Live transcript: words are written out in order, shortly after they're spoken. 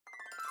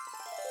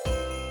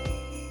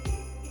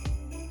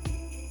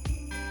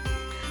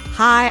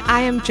Hi, I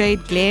am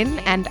Jade Glenn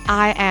and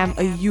I am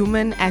a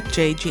human at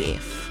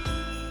JGF.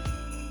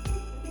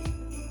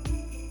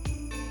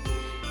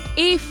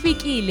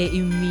 Ifikile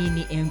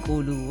imini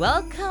enkulu.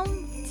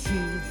 Welcome to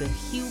the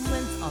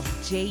Humans of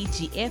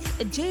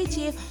JGF, a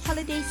JGF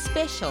holiday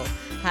special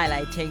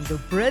highlighting the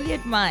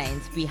brilliant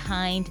minds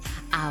behind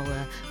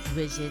our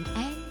vision.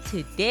 And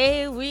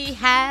today we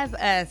have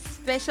a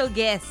special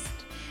guest.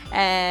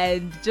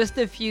 And just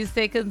a few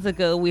seconds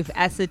ago, we've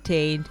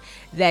ascertained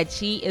that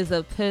she is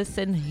a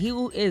person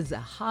who is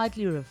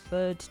hardly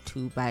referred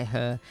to by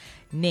her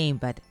name,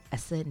 but a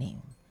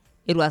surname.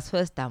 It was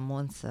first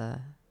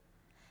Damonsa.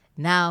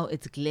 Now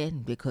it's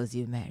Glenn because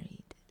you're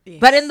married. Yes.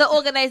 But in the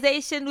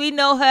organization, we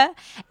know her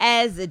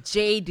as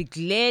Jade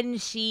Glenn.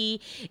 She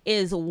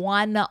is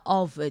one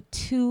of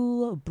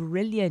two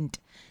brilliant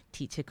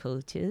teacher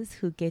coaches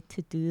who get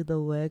to do the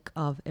work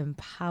of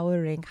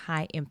empowering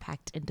high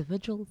impact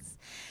individuals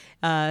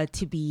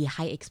to be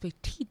high expert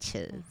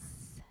teachers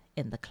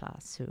in the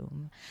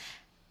classroom.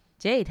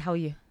 Jade, how are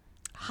you?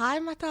 Hi,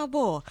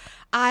 Matabo.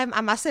 I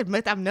must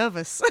admit, I'm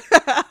nervous.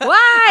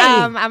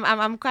 Why?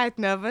 I'm quite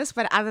nervous,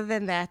 but other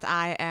than that,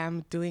 I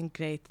am doing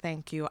great.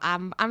 Thank you.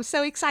 I'm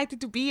so excited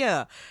to be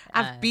here.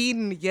 I've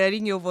been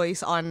hearing your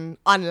voice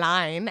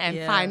online, and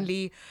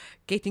finally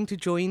getting to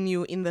join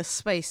you in this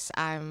space.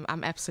 I'm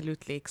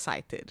absolutely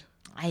excited.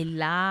 I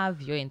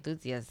love your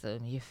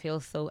enthusiasm. You feel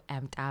so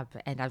amped up,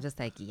 and I'm just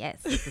like,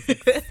 yes, this is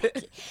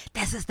exactly.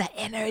 This is the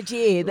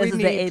energy.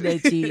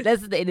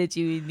 This is the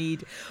energy we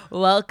need.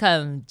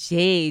 Welcome,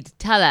 Jade.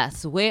 Tell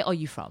us, where are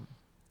you from?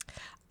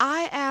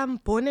 I am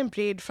born and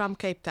bred from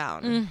Cape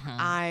Town.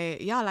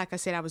 Mm-hmm. Like I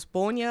said, I was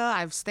born here.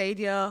 I've stayed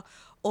here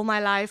all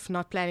my life,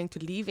 not planning to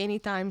leave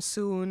anytime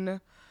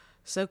soon.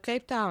 So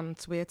Cape Town,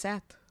 it's where it's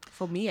at.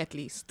 For me, at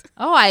least.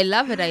 Oh, I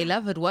love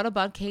it. What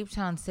about Cape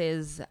Town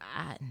says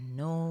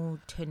no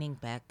turning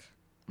back?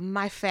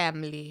 My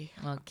family.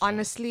 Okay.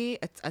 Honestly,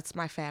 it's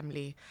my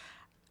family.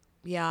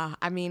 Yeah,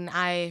 I mean,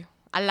 I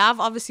love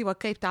obviously what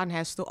Cape Town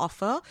has to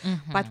offer.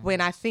 Mm-hmm. But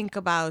when I think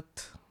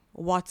about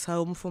what's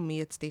home for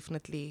me, it's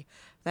definitely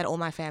that all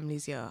my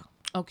family's here.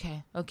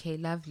 Okay.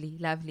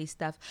 Lovely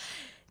stuff.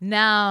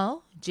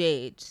 Now,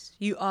 Jade,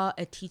 you are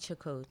a teacher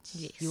coach.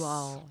 Yes. You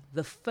are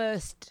the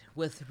first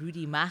with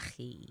Rudy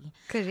Machi.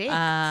 Correct.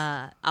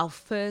 Our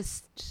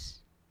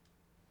first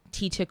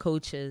teacher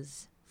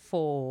coaches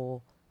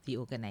for the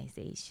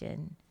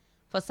organization.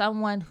 For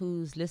someone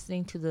who's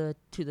listening to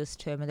this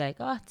term and like,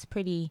 oh, it's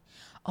pretty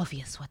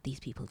obvious what these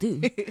people do.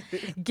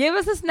 Give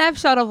us a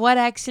snapshot of what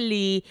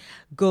actually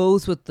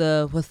goes with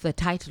the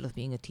title of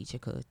being a teacher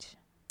coach.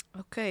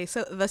 Okay,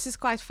 so this is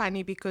quite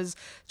funny because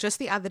just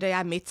the other day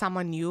I met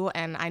someone new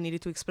and I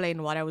needed to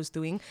explain what I was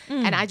doing.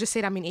 And I just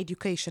said, I'm in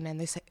education.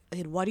 And they said,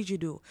 what did you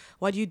do?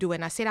 What do you do?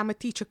 And I said, I'm a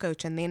teacher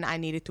coach. And then I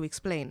needed to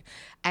explain.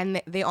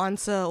 And the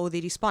answer or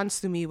the response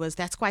to me was,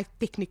 that's quite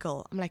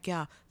technical. I'm like,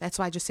 yeah, that's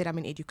why I just said I'm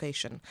in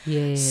education.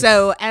 Yes.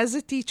 So as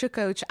a teacher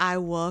coach, I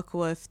work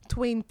with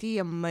 20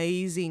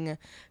 amazing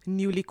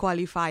newly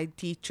qualified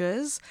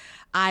teachers.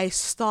 I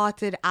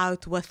started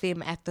out with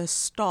them at the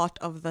start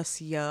of this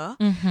year.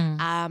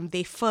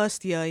 Their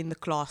first year in the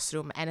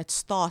classroom, and it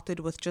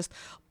started with just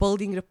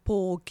building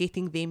rapport,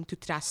 getting them to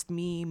trust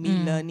me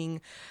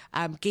learning,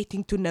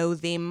 getting to know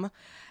them.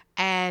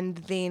 And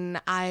then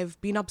I've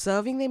been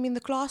observing them in the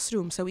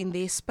classroom, so in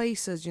their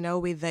spaces,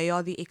 where they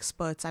are the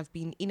experts. I've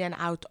been in and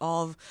out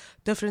of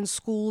different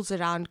schools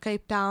around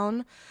Cape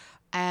Town.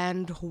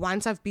 And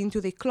once I've been to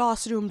their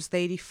classrooms,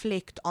 they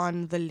reflect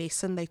on the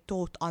lesson they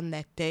taught on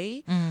that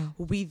day.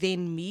 We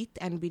then meet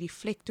and we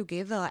reflect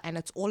together. And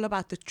it's all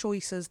about the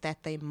choices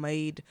that they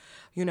made,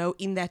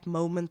 in that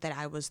moment that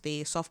I was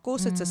there. So, of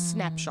course, it's a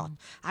snapshot.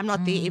 I'm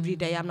not there every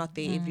day. I'm not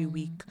there every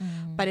week.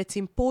 But it's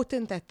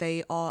important that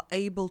they are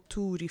able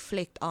to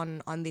reflect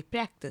on their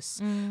practice.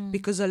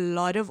 Because a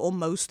lot of, or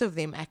most of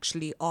them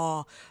actually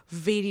are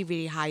very,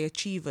 very high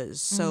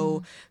achievers.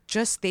 So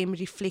just them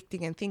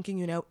reflecting and thinking,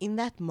 in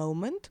that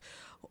moment,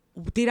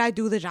 did I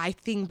do the right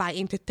thing by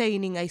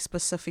entertaining a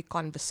specific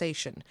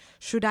conversation?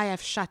 Should I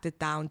have shut it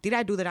down? Did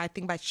I do the right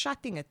thing by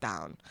shutting it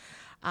down?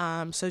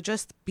 So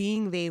just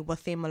being there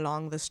with them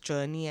along this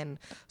journey and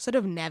sort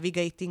of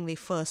navigating their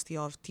first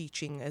year of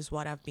teaching is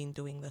what I've been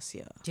doing this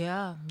year.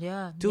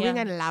 Yeah. Doing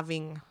and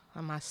loving, I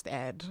must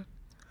add.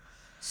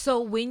 So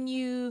when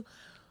you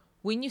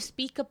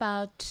speak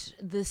about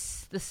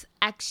this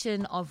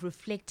action of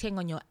reflecting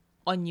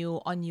on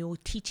your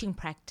teaching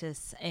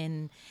practice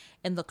in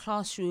the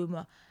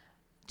classroom,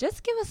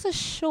 just give us a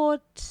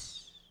short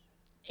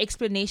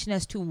explanation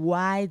as to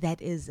why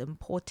that is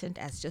important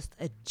as just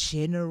a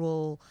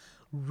general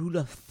rule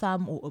of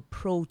thumb or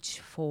approach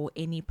for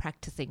any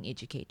practicing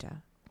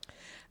educator.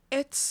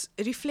 It's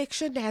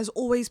reflection has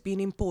always been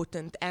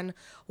important, and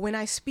when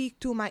I speak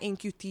to my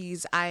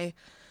NQTs, I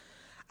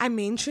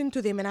mention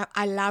to them, and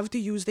I love to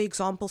use the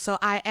example. So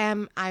I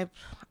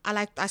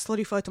I still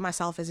refer to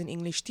myself as an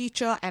English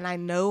teacher, and I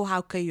know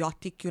how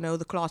chaotic,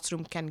 the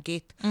classroom can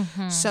get.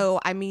 So,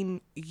 I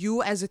mean,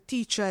 you as a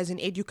teacher, as an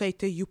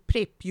educator, you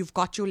prep, you've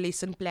got your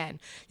lesson plan,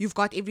 you've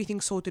got everything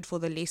sorted for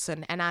the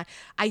lesson. And I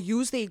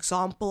use the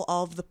example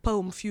of the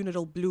poem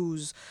Funeral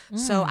Blues.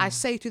 So I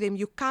say to them,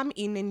 you come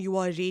in and you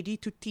are ready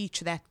to teach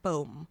that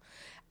poem.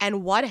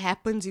 And what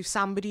happens if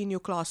somebody in your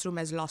classroom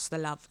has lost a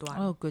loved one?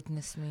 Oh,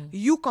 goodness me.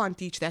 You can't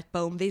teach that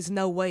poem. There's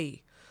no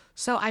way.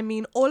 So, I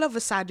mean, all of a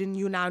sudden,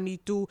 you now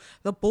need to,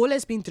 the ball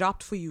has been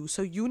dropped for you.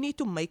 So you need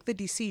to make the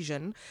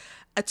decision.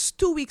 It's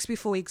 2 weeks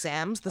before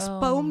exams. This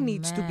poem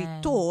needs to be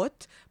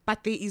taught,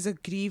 but there is a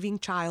grieving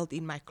child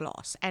in my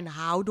class. And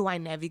how do I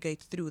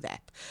navigate through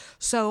that?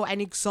 So an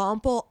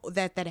example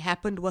that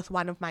happened with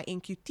one of my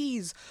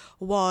NQTs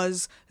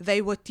was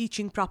they were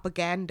teaching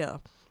propaganda.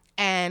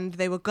 And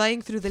they were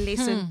going through the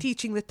lesson,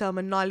 teaching the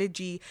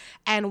terminology.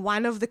 And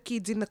one of the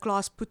kids in the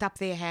class put up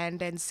their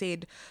hand and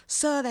said,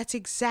 "Sir, that's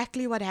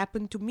exactly what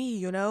happened to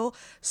me,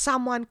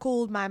 Someone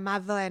called my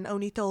mother and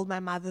only told my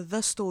mother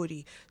the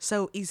story.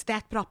 So is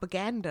that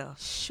propaganda?"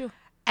 Sure.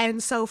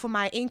 And so for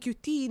my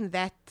NQT in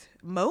that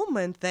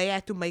moment, they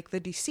had to make the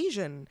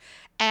decision.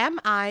 Am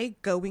I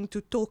going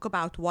to talk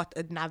about what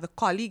another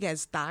colleague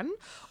has done?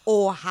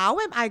 Or how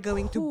am I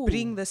going to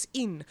bring this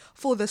in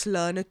for this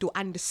learner to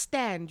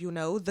understand,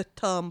 the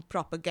term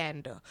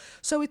propaganda?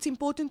 So it's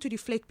important to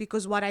reflect,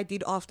 because what I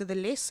did after the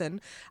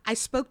lesson, I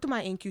spoke to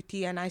my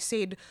NQT and I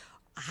said,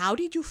 how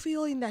did you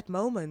feel in that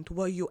moment?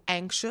 Were you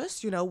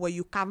anxious? Were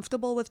you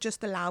comfortable with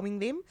just allowing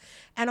them?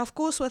 And of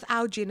course, with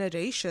our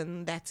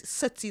generation that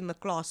sits in the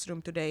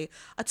classroom today,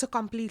 it's a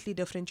completely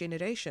different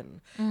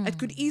generation. It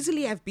could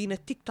easily have been a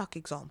TikTok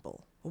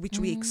example, which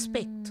we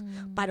expect,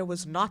 but it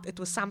was not. It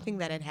was something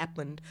that had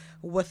happened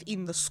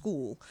within the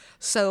school.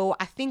 So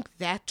I think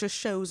that just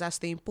shows us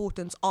the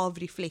importance of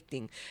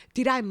reflecting.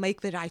 Did I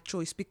make the right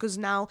choice? Because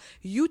now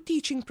you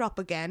teaching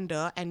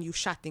propaganda and you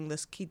shutting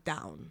this kid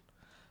down.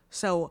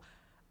 So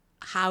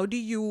how do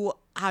you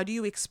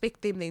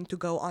expect them then to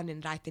go on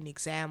and write an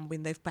exam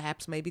when they've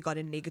perhaps maybe got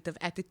a negative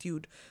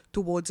attitude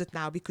towards it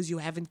now because you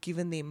haven't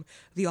given them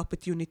the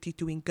opportunity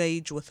to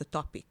engage with the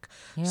topic?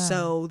 Yeah.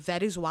 So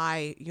that is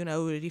why,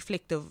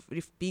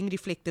 being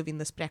reflective in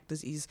this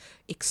practice is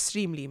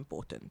extremely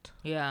important.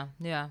 Yeah.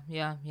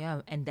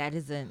 And that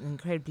is an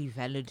incredibly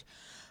valid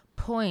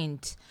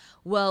point.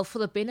 Well, for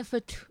the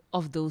benefit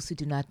of those who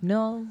do not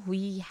know,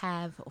 we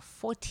have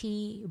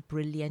 40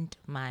 brilliant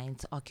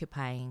minds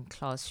occupying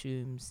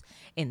classrooms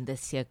in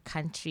this here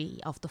country.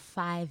 After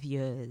 5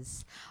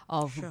 years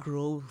of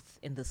growth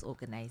in this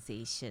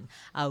organization,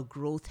 our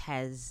growth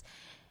has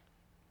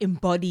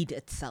embodied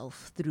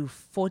itself through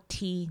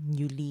 40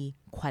 newly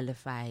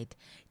qualified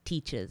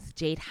teachers.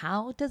 Jade,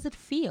 how does it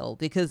feel?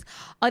 Because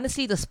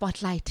honestly, the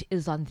spotlight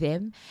is on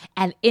them,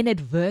 and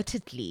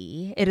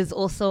inadvertently, it is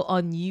also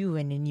on you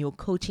and in your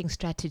coaching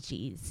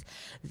strategies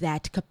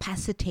that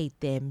capacitate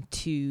them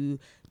to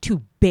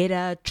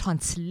better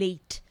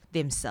translate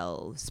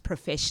themselves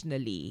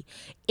professionally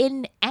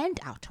in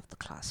and out of the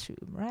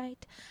classroom,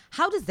 right?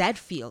 How does that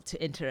feel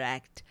to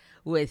interact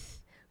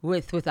with our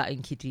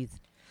NQTs?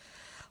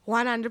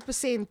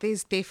 100%.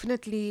 There's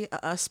definitely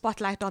a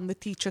spotlight on the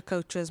teacher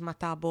coaches,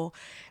 Matabo.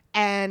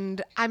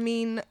 And I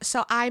mean,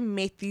 so I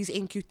met these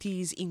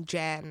NQTs in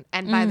Jan.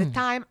 And by the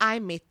time I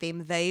met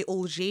them, they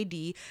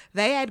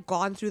had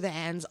gone through the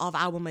hands of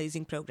our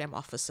amazing program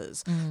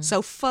officers.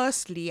 So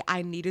firstly,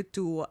 I needed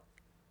to,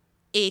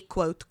 air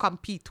quote,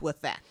 compete with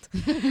that.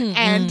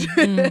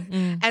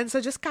 And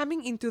so just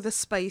coming into the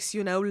space,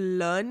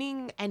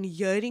 learning and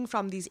hearing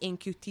from these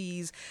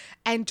NQTs,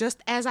 and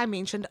just as I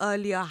mentioned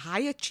earlier, high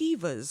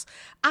achievers.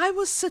 I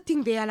was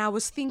sitting there and I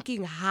was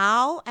thinking,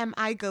 how am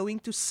I going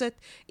to sit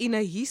in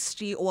a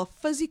history or a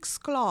physics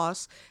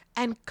class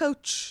and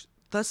coach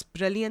this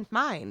brilliant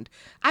mind?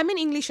 I'm an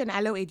English and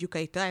allo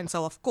educator, and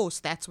so of course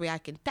that's where I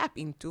can tap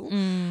into.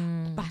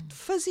 But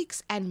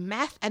physics and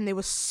math, and there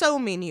were so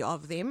many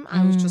of them,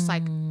 I was just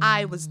like,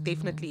 I was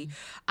definitely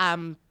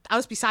I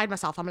was beside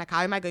myself. I'm like,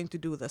 how am I going to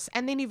do this?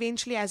 And then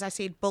eventually, as I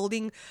said,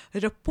 building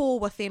rapport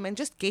with them and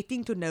just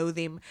getting to know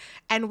them.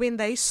 And when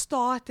they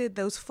started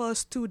those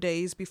first 2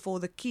 days before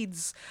the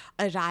kids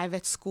arrive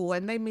at school,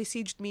 and they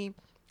messaged me,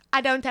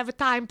 I don't have a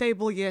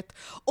timetable yet,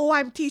 or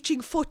I'm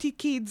teaching 40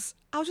 kids.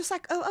 I was just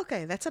like, oh,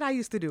 okay, that's what I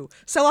used to do.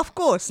 So, of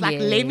course,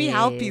 let me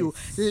help you.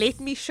 Let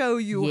me show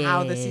you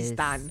how this is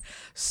done.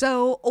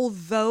 So,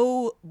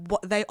 although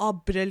they are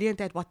brilliant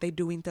at what they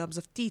do in terms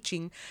of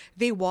teaching,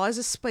 there was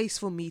a space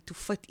for me to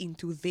fit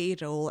into their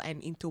role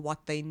and into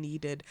what they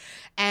needed.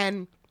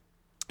 And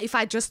if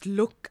I just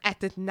look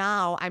at it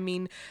now, I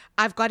mean,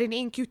 I've got an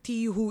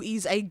NQT who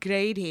is a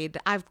grade head.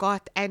 I've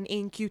got an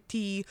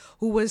NQT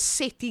who was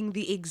setting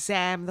the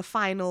exam, the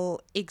final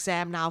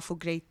exam now for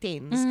grade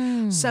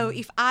 10s. So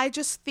if I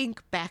just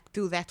think back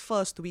to that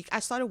first week,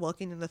 I started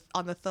working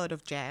on the 3rd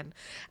of Jan.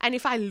 And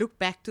if I look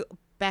back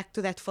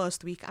to that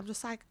first week, I'm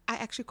just like, I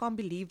actually can't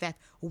believe that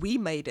we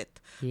made it,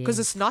 because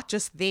it's not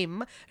just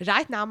them.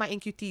 Right now, my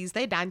NQTs,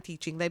 they're done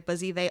teaching, they're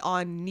busy, they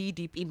are knee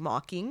deep in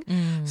marking.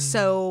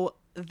 So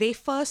their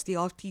first year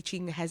of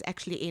teaching has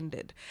actually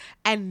ended.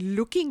 And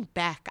looking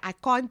back, I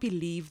can't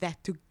believe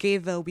that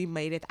together we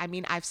made it. I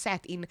mean, I've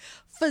sat in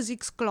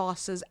physics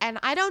classes and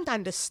I don't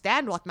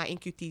understand what my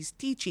NQT is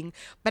teaching,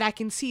 but I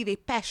can see their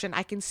passion.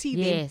 I can see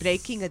them Yes.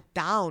 breaking it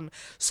down.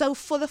 So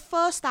for the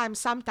first time,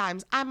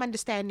 sometimes I'm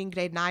understanding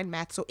grade 9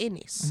 maths or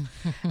NS.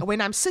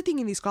 When I'm sitting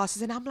in these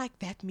classes and I'm like,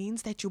 that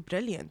means that you're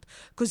brilliant.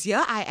 Because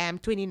here I am,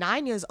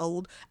 29 years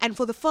old, and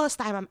for the first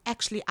time, I'm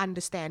actually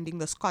understanding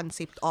this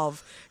concept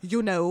of,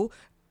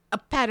 a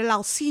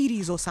parallel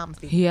series or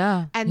something.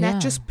 Yeah. And that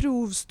just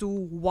proves to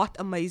what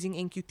amazing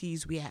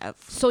NQTs we have.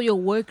 So your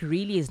work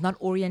really is not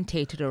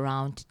orientated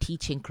around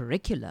teaching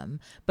curriculum,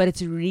 but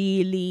it's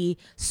really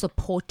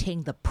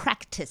supporting the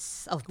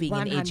practice of being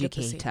an 100%,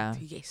 educator.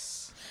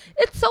 Yes.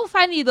 It's so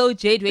funny though,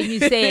 Jade, when you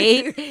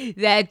say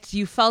that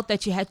you felt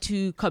that you had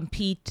to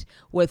compete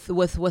with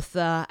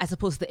I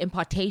suppose the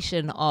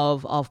impartation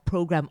of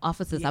program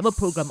officers. I'm a Yes.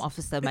 program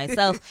officer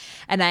myself,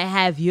 and I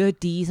have year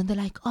Ds, and they're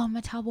like, "Oh,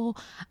 Matabo,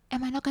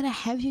 am I not gonna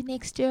have you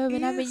next year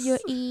when I'm in year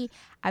Yes. E?"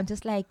 I'm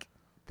just like,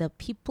 the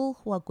people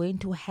who are going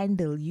to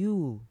handle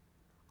you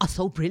are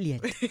so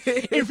brilliant.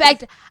 In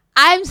fact,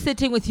 I'm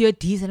sitting with your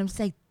Ds, and I'm just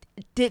like,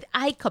 did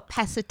I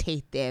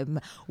capacitate them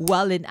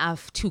well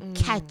enough to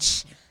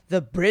catch the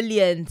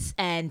brilliance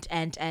and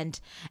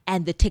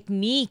the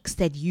techniques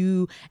that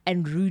you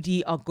and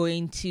Rudy are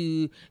going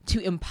to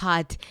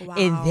impart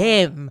in Wow.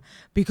 them?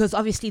 Because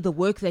obviously the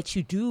work that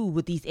you do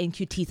with these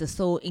NQTs is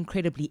so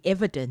incredibly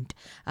evident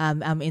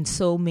in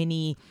so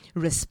many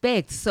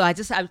respects. So I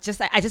just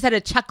had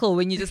a chuckle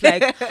when you just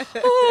like,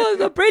 oh,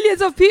 the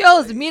brilliance of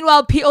POs.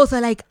 Meanwhile, POs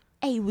are like,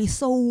 hey, we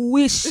so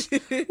wish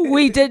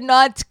we did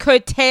not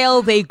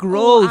curtail their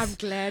growth. I'm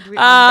glad we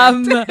are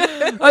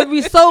that.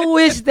 We so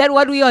wish that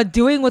what we are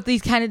doing with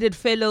these candidate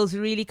fellows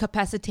really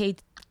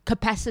capacitates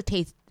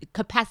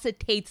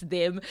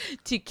them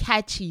to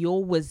catch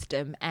your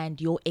wisdom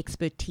and your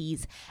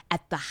expertise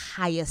at the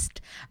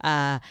highest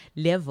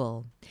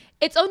level.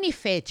 It's only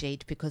fair,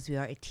 Jade, because we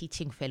are a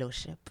teaching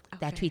fellowship,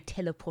 that Okay. we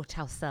teleport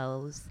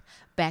ourselves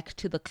back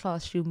to the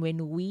classroom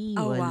when we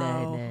Oh, were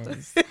wow.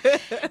 learners.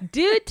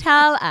 Do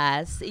tell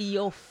us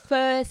your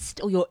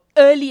first or your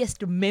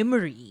earliest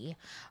memory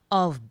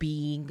of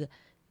being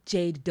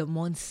Jade de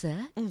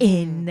Monse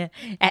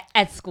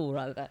at school,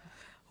 rather.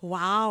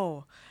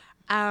 Wow.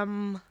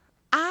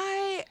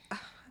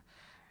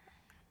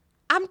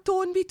 I'm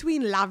torn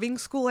between loving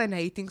school and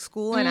hating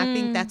school, and I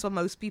think that's what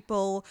most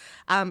people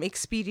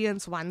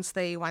experience once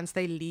they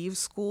leave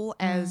school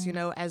as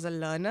as a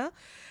learner.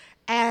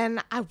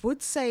 And I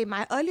would say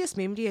my earliest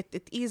memory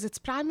it's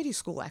primary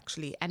school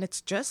actually, and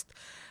it's just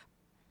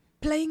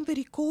playing the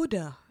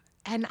recorder.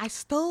 And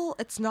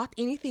it's not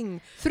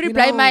anything. Three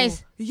blind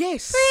mice.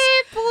 Yes.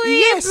 Bree,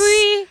 Yes.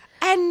 Bree,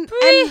 And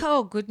Bree.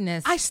 Oh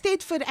goodness. I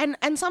stayed for it,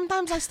 and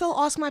sometimes I still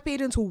ask my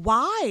parents,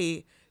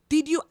 why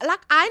did you,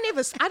 like, I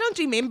don't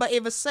remember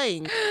ever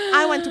saying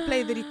I want to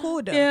play the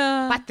recorder.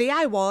 Yeah. But there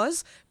I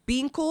was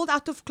being called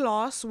out of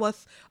class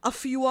with a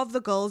few of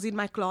the girls in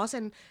my class,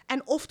 and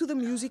off to the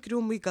music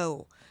room we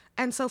go.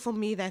 And so for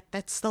me,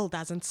 that still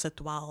doesn't sit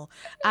well.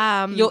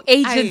 Your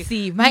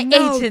agency, my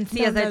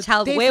agency as a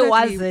child, where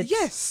was definitely. it?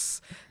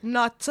 Yes,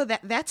 not so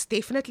that's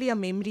definitely a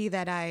memory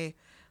that I'm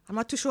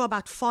not too sure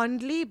about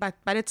fondly, but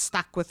it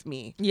stuck with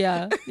me.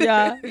 Yeah.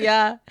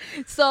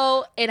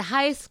 So in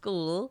high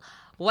school,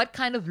 what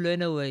kind of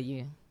learner were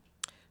you?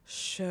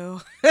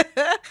 Sure.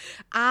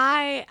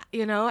 And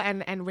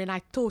when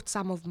I taught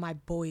some of my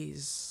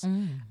boys,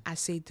 I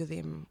said to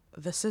them,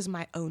 this is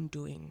my own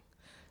doing.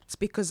 It's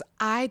because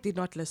I did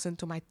not listen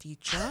to my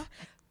teacher.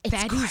 It's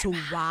That is karma.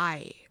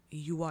 why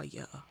you are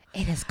here.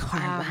 It is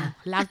karma.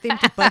 Love them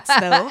to bits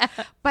though.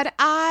 But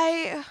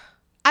I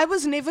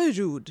was never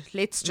rude.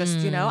 Let's just,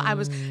 I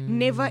was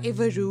never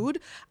ever rude.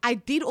 I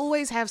did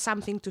always have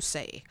something to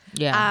say.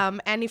 Yeah.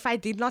 And if I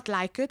did not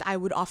like it, I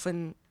would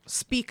often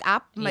speak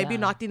up, maybe Yeah.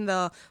 not in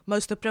the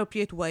most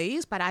appropriate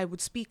ways, but I would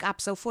speak up.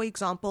 So for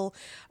example,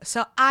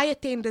 I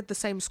attended the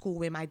same school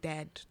where my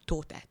dad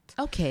taught at.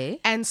 Okay.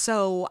 And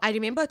so I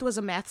remember it was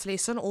a maths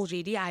lesson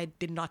already. I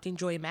did not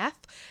enjoy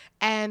math.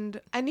 And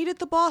I needed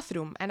the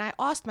bathroom. And I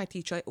asked my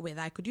teacher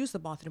whether I could use the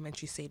bathroom. And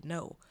she said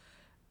no.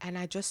 And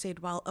I just said,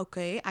 well,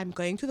 okay, I'm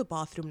going to the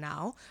bathroom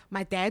now.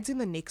 My dad's in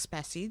the next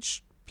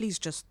passage. Please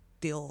just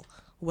deal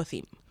with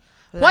him.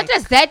 What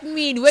does that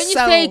mean? When you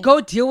So- say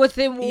go deal with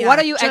him, Yeah, what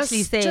are you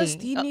actually saying?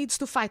 Just he needs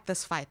to fight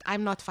this fight.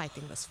 I'm not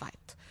fighting this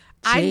fight.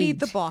 I need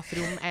the Jade.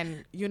 bathroom,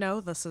 and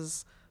this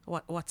is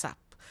what's up.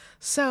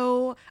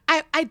 So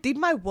I did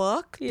my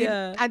work.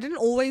 Yeah. I didn't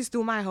always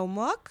do my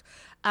homework.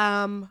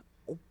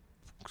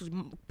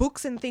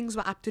 Books and things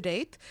were up to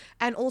date,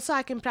 and also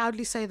I can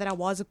proudly say that I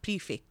was a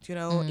prefect,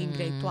 in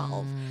grade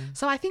 12.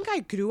 So I think I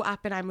grew up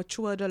and I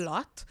matured a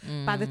lot.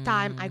 By the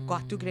time I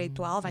got to grade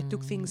 12, I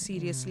took things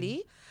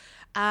seriously.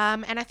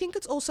 And I think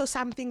it's also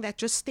something that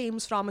just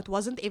stems from, it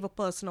wasn't ever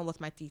personal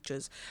with my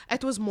teachers.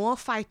 It was more a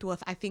fight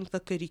with, I think, the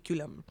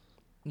curriculum.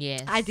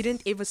 Yes. I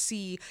didn't ever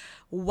see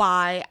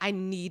why I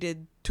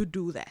needed to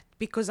do that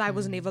because I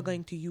was never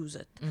going to use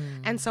it.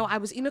 And so I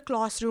was in a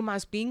classroom, I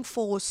was being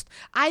forced.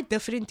 I had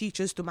different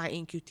teachers to my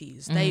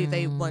NQTs.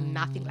 They were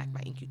nothing like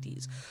my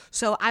NQTs.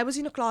 So I was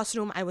in a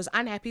classroom, I was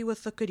unhappy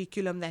with the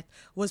curriculum that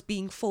was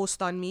being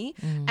forced on me.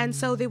 And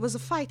so there was a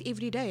fight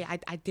every day.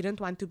 I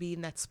didn't want to be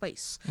in that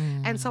space.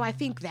 And so I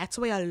think that's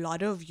where a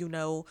lot of,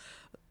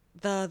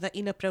 the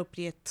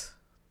inappropriate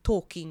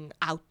talking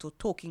out or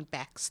talking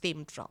back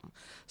stemmed from.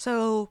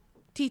 So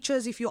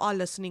teachers, if you are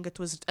listening, it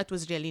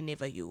was really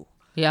never you.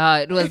 Yeah,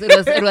 it was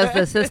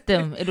the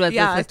system. It was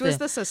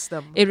the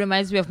system. It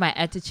reminds me of my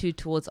attitude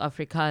towards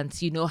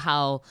Afrikaans. You know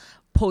how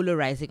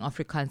polarizing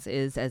Afrikaans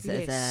is as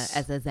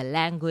a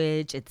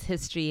language, its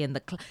history, and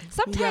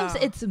sometimes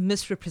it's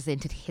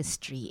misrepresented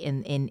history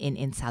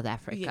in South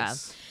Africa.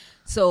 Yes.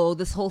 So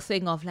this whole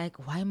thing of like,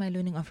 why am I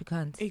learning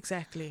Afrikaans?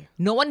 Exactly.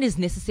 No one is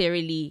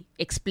necessarily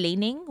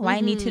explaining why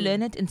I need to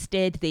learn it.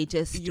 Instead, they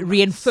just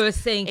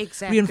reinforcing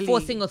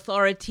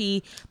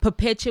authority,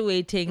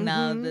 perpetuating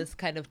now this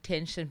kind of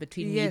tension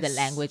between me, the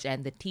language,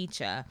 and the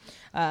teacher.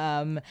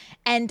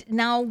 And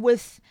now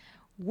with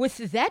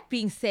that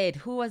being said,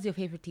 who was your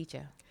favorite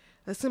teacher?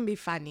 This can be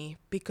funny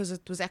because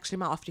it was actually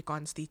my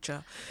Afrikaans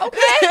teacher.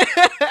 Okay.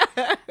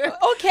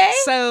 Okay.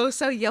 So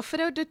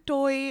Juffrou de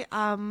Toy,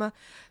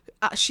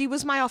 she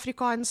was my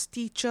Afrikaans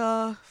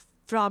teacher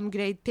from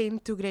grade 10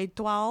 to grade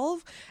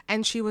 12,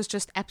 and she was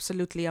just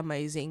absolutely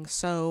amazing.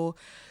 So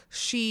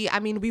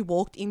we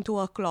walked into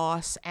her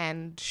class,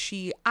 and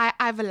I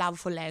have a love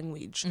for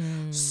language.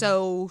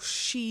 So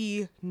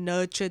she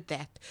nurtured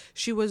that.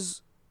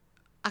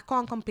 I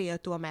can't compare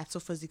to a maths or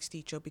physics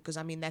teacher because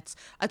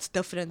it's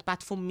different.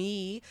 But for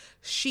me,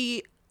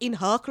 in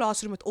her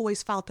classroom, it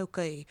always felt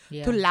okay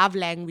to love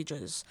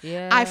languages.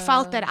 Yeah. I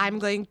felt that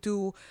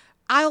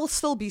I'll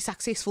still be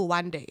successful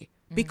one day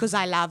because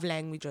I love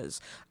languages.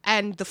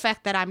 And the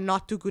fact that I'm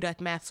not too good at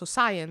maths or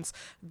science,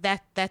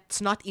 that's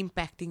not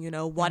impacting,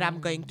 what I'm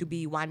going to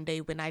be one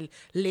day when I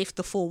left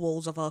the four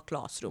walls of her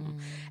classroom.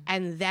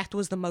 And that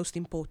was the most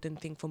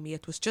important thing for me.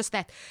 It was just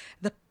that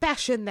the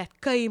passion that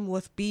came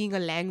with being a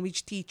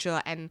language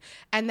teacher and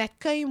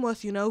that came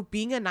with,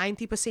 being a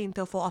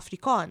 90%er for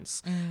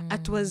Afrikaans.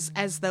 It was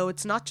as though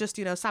it's not just,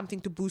 something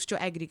to boost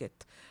your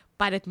aggregate,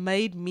 but it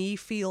made me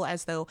feel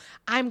as though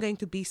I'm going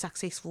to be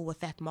successful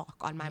with that mark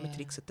on my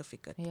matric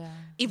certificate.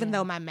 Even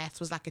though my maths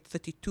was like at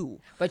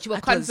 32. But you were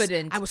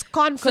confident. I was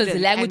confident.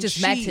 Because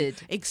languages mattered.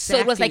 Exactly. So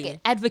it was like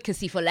an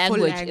advocacy for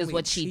language is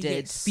what she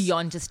did,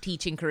 beyond just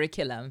teaching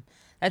curriculum.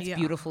 That's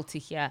beautiful to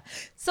hear.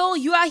 So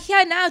you are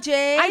here now,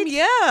 Jade. I'm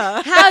here.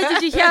 How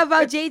did you hear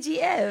about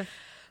JGF?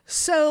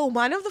 So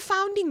one of the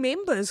founding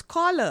members,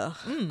 Carla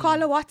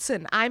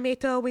Watson, I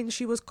met her when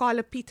she was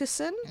Carla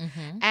Peterson,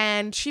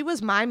 and she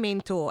was my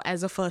mentor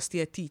as a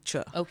first-year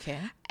teacher. Okay.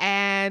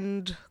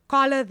 And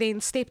Carla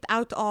then stepped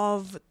out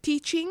of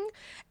teaching,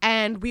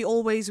 and we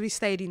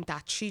stayed in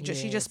touch. She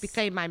just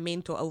became my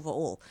mentor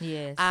overall.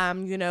 Yes.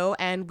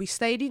 And we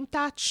stayed in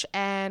touch,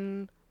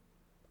 and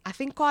I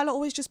think Carla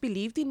always just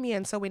believed in me.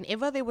 And so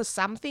whenever there was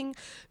something,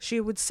 she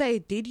would say,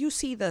 did you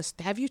see this?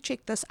 Have you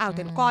checked this out?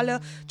 And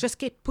Carla just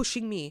kept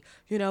pushing me,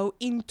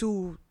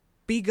 into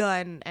bigger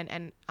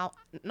and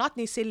not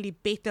necessarily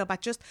better,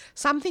 but just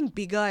something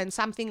bigger and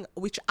something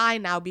which I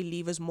now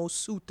believe is more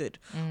suited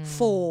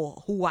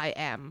for who I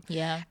am.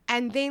 Yeah.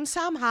 And then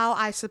somehow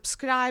I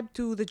subscribed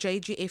to the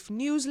JGF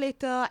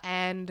newsletter,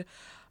 and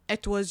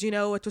it was,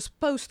 it was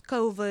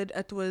post-COVID.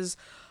 It was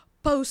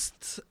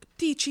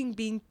post-teaching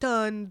being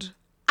turned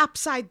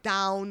upside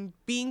down,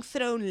 being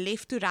thrown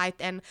left to right,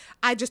 and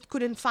I just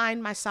couldn't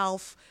find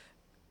myself.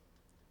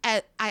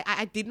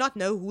 I did not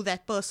know who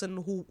that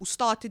person who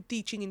started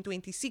teaching in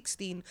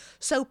 2016,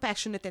 so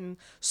passionate and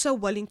so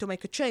willing to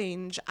make a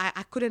change,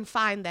 I couldn't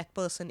find that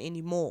person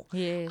anymore.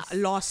 Yes.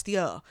 Last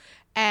year.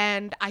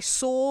 And I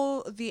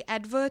saw the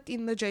advert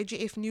in the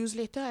JGF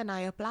newsletter, and I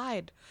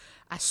applied.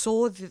 I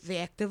saw the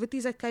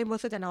activities that came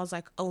with it, and I was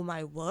like, oh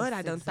my word,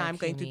 I don't know I'm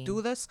going to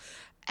do this.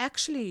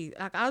 Actually,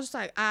 I was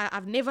like,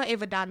 I've never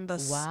ever done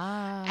this.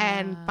 Wow.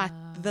 But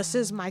this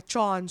is my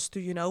chance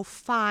to,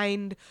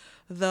 find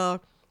the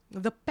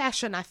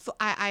passion.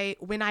 I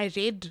when I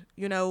read,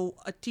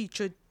 a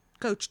teacher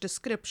coach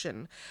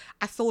description,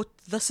 I thought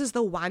this is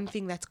the one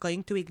thing that's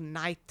going to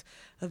ignite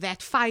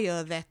that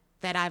fire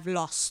that I've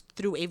lost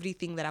through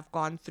everything that I've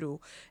gone through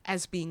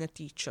as being a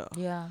teacher.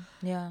 Yeah.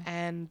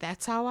 And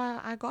that's how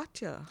I got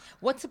here.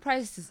 What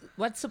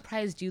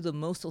surprised you the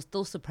most, or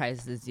still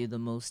surprises you the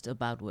most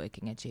about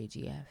working at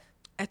JGF?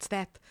 It's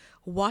that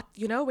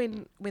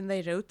when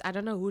they wrote, I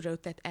don't know who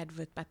wrote that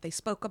advert, but they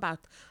spoke about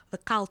the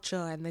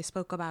culture and they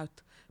spoke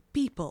about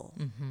people.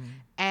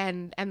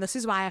 And this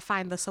is why I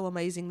find this so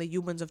amazing, the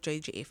humans of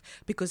JGF,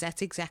 because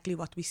that's exactly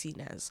what we're seen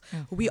as.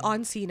 We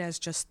aren't seen as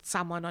just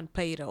someone on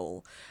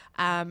payroll.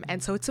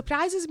 And so it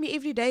surprises me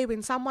every day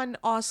when someone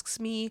asks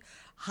me,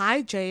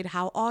 hi Jade,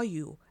 how are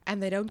you?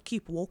 And they don't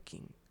keep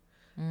walking.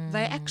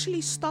 They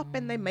actually stop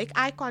and they make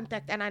eye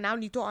contact, and I now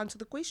need to answer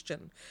the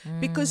question.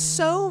 Because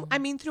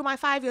through my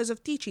 5 years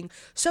of teaching,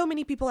 so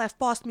many people have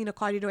passed me in a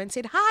corridor and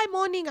said, "Hi,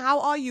 morning, how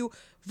are you?"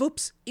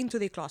 Whoops, into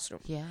their classroom.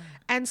 Yeah.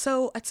 And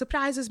so it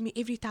surprises me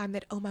every time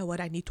that, oh my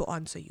word, I need to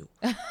answer you.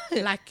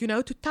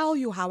 To tell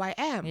you how I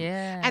am.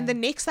 Yeah. And the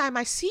next time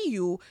I see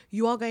you,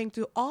 you are going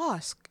to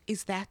ask,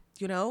 is that,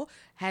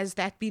 has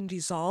that been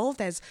resolved?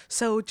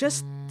 So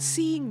just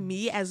seeing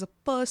me as a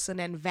person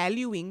and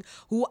valuing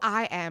who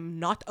I am,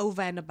 not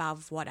over and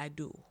above what I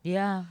do.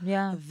 Yeah,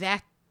 yeah.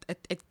 That,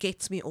 it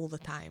gets me all the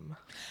time.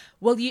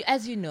 Well,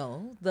 as you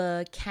know,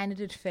 the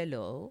candidate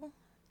fellow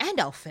and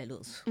our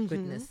fellows, for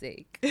goodness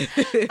sake,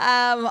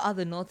 are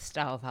the North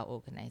Star of our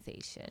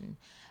organization.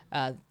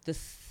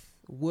 This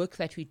work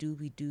that we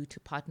do to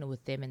partner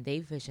with them and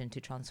their vision to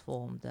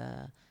transform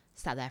the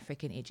South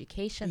African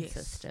education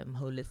system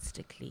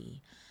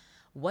holistically.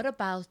 What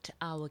about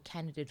our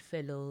candidate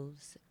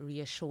fellows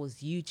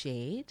reassures you,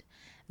 Jade,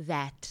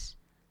 that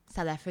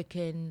South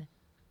African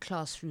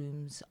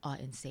classrooms are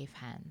in safe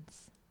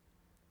hands?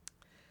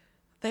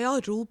 They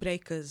are rule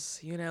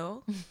breakers,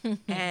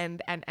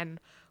 and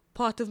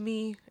part of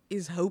me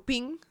is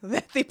hoping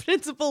that the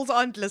principals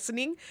aren't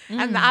listening,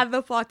 and the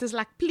other part is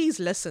like, please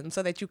listen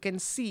so that you can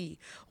see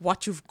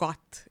what you've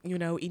got,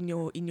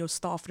 in your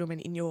staff room and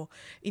in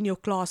your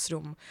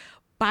classroom.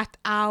 But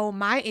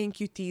my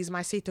NQTs,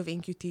 my set of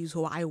NQTs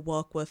who I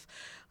work with,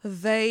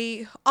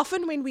 they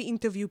often, when we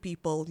interview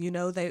people,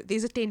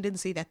 there's a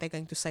tendency that they're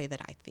going to say the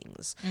right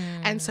things.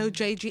 And so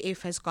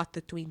JGF has got the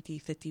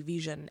 2030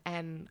 vision,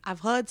 and I've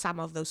heard some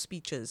of those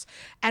speeches.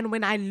 And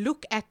when I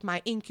look at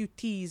my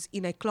NQTs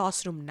in a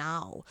classroom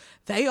now,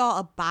 they are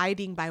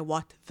abiding by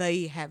what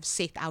they have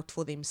set out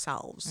for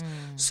themselves.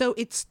 So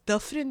it's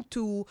different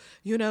to,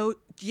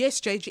 yes,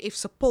 JGF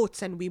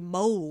supports and we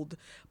mold,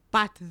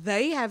 but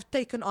they have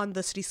taken on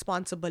this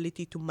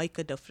responsibility to make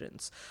a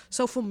difference.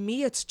 So for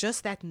me, it's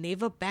just that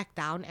never back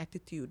down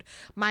attitude.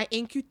 My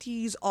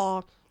NQTs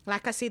are,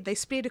 like I said, they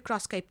spread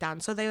across Cape Town.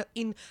 So they're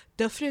in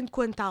different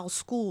quintile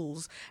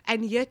schools.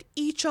 And yet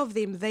each of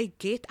them, they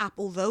get up,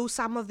 although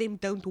some of them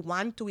don't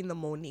want to in the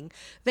morning,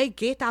 they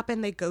get up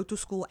and they go to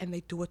school and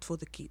they do it for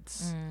the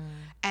kids.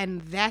 And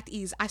that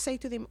is, I say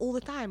to them all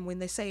the time when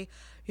they say,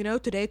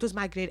 today it was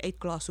my grade 8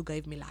 class who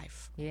gave me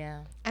life.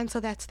 Yeah. And so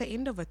that's the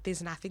end of it.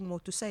 There's nothing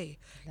more to say.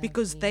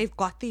 Because they've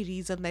got their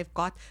reason, they've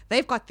got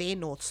their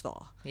North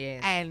Star.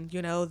 Yes. And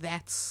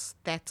that's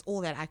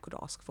all that I could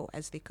ask for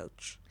as their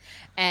coach.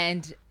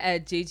 And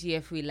at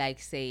JGF, we like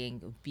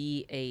saying,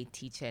 be a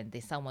teacher. And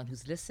there's someone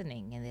who's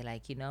listening and they're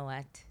like, you know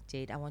what,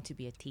 Jade, I want to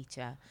be a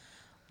teacher.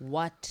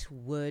 What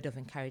word of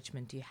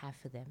encouragement do you have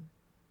for them?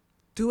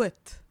 Do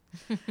it.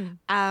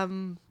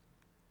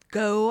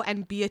 Go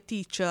and be a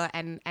teacher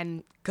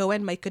and go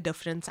and make a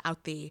difference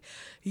out there.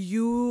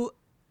 You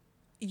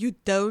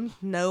don't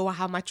know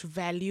how much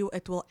value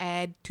it will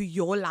add to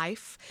your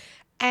life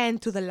and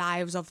to the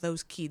lives of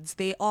those kids.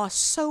 There are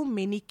so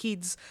many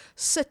kids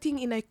sitting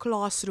in a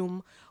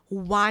classroom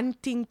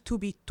wanting to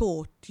be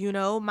taught.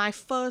 My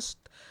first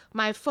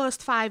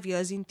 5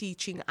 years in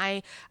teaching,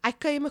 I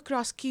came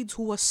across kids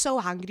who were so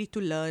hungry to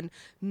learn,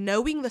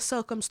 knowing the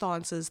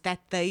circumstances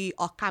that they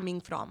are coming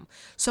from.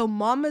 So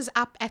mom is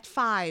up at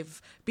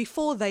 5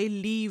 before they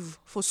leave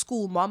for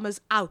school. Mom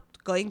is out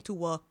going to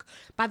work.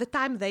 By the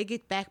time they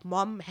get back,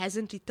 mom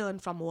hasn't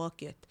returned from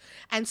work yet.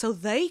 And so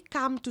they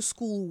come to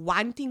school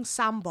wanting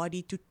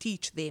somebody to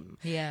teach them.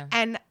 Yeah.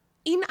 And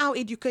in our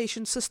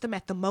education system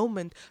at the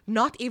moment,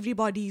 not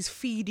everybody is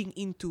feeding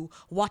into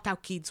what our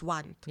kids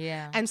want.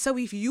 Yeah. And so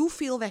if you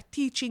feel that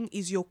teaching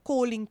is your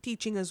calling,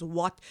 teaching is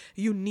what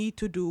you need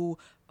to do,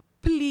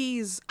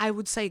 please, I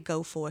would say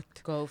go for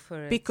it. Go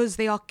for it. Because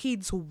there are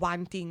kids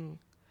wanting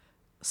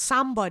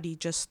somebody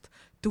just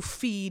to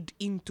feed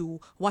into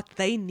what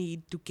they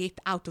need to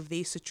get out of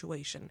their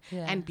situation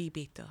and be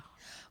better.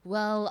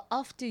 Well,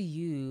 after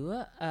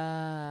you,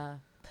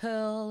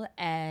 Pearl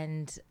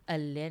and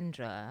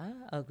Alendra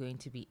are going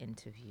to be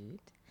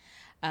interviewed.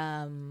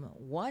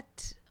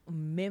 What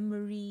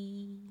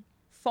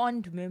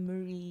fond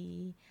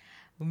memory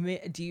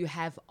do you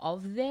have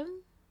of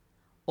them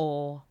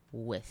or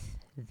with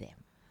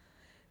them?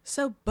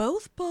 So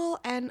both Pearl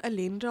and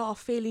Alendra are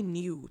fairly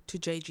new to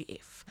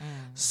JGF.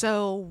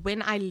 So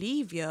when I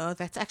leave here,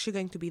 that's actually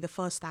going to be the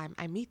first time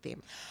I meet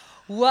them.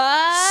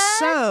 What?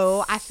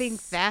 So I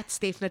think that's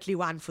definitely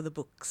one for the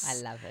books.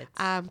 I love it.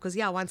 Because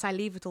once I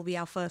leave, it will be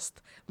our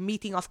first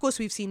meeting. Of course,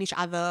 we've seen each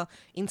other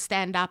in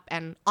stand-up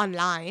and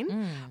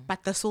online,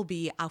 but this will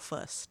be our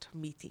first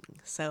meeting.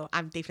 So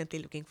I'm definitely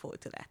looking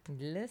forward to that.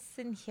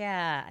 Listen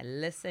here.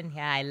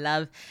 I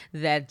love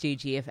that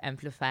JGF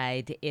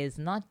Amplified is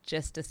not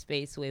just a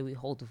space where we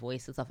hold the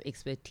voices of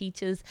expert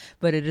teachers,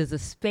 but it is a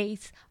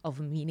space of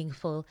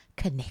meaningful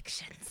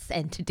connections.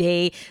 And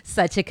today,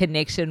 such a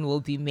connection will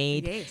be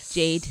made. Yes.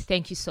 Jade,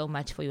 thank you so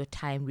much for your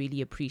time. Really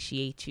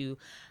appreciate you.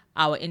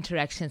 Our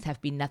interactions have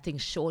been nothing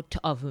short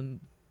of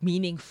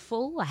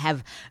meaningful. I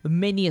have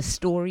many a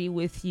story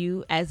with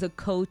you as a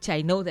coach.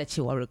 I know that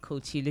you are a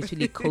coach. You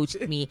literally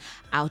coached me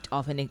out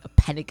of a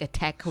panic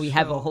attack. We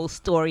have a whole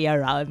story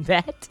around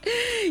that.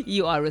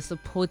 You are a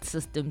support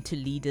system to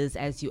leaders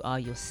as you are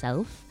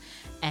yourself.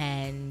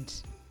 And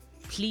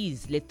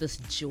please let this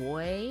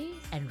joy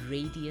and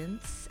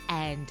radiance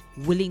and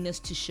willingness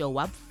to show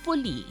up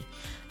fully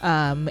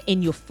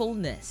in your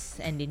fullness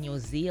and in your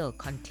zeal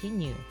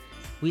continue.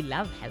 We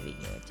love having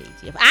you at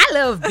JGF. I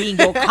love being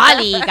your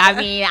colleague. I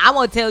mean, I'm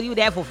going to tell you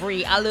that for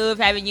free. I love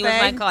having you as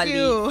my colleague.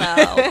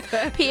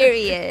 So,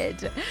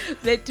 period.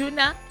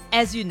 Letuna,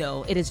 as you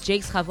know, it is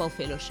Jake's Travel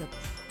Fellowship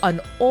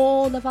on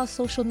all of our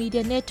social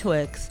media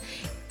networks.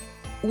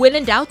 When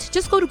in doubt,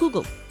 just go to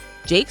Google.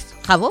 Jake's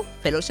Travel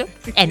Fellowship,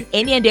 and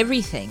any and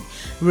everything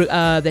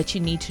that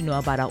you need to know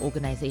about our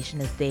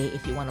organization is there.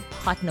 If you want to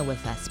partner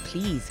with us,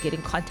 please get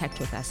in contact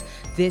with us.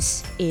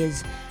 This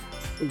is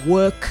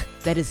work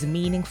that is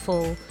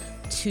meaningful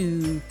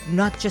to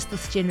not just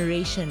this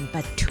generation,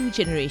 but 2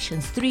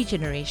 generations, 3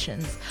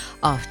 generations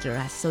after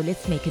us. So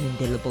let's make an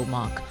indelible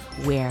mark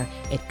where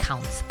it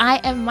counts. I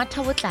am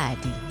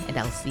Matawatladi, and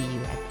I'll see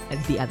you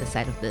at the other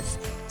side of this.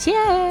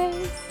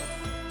 Cheers!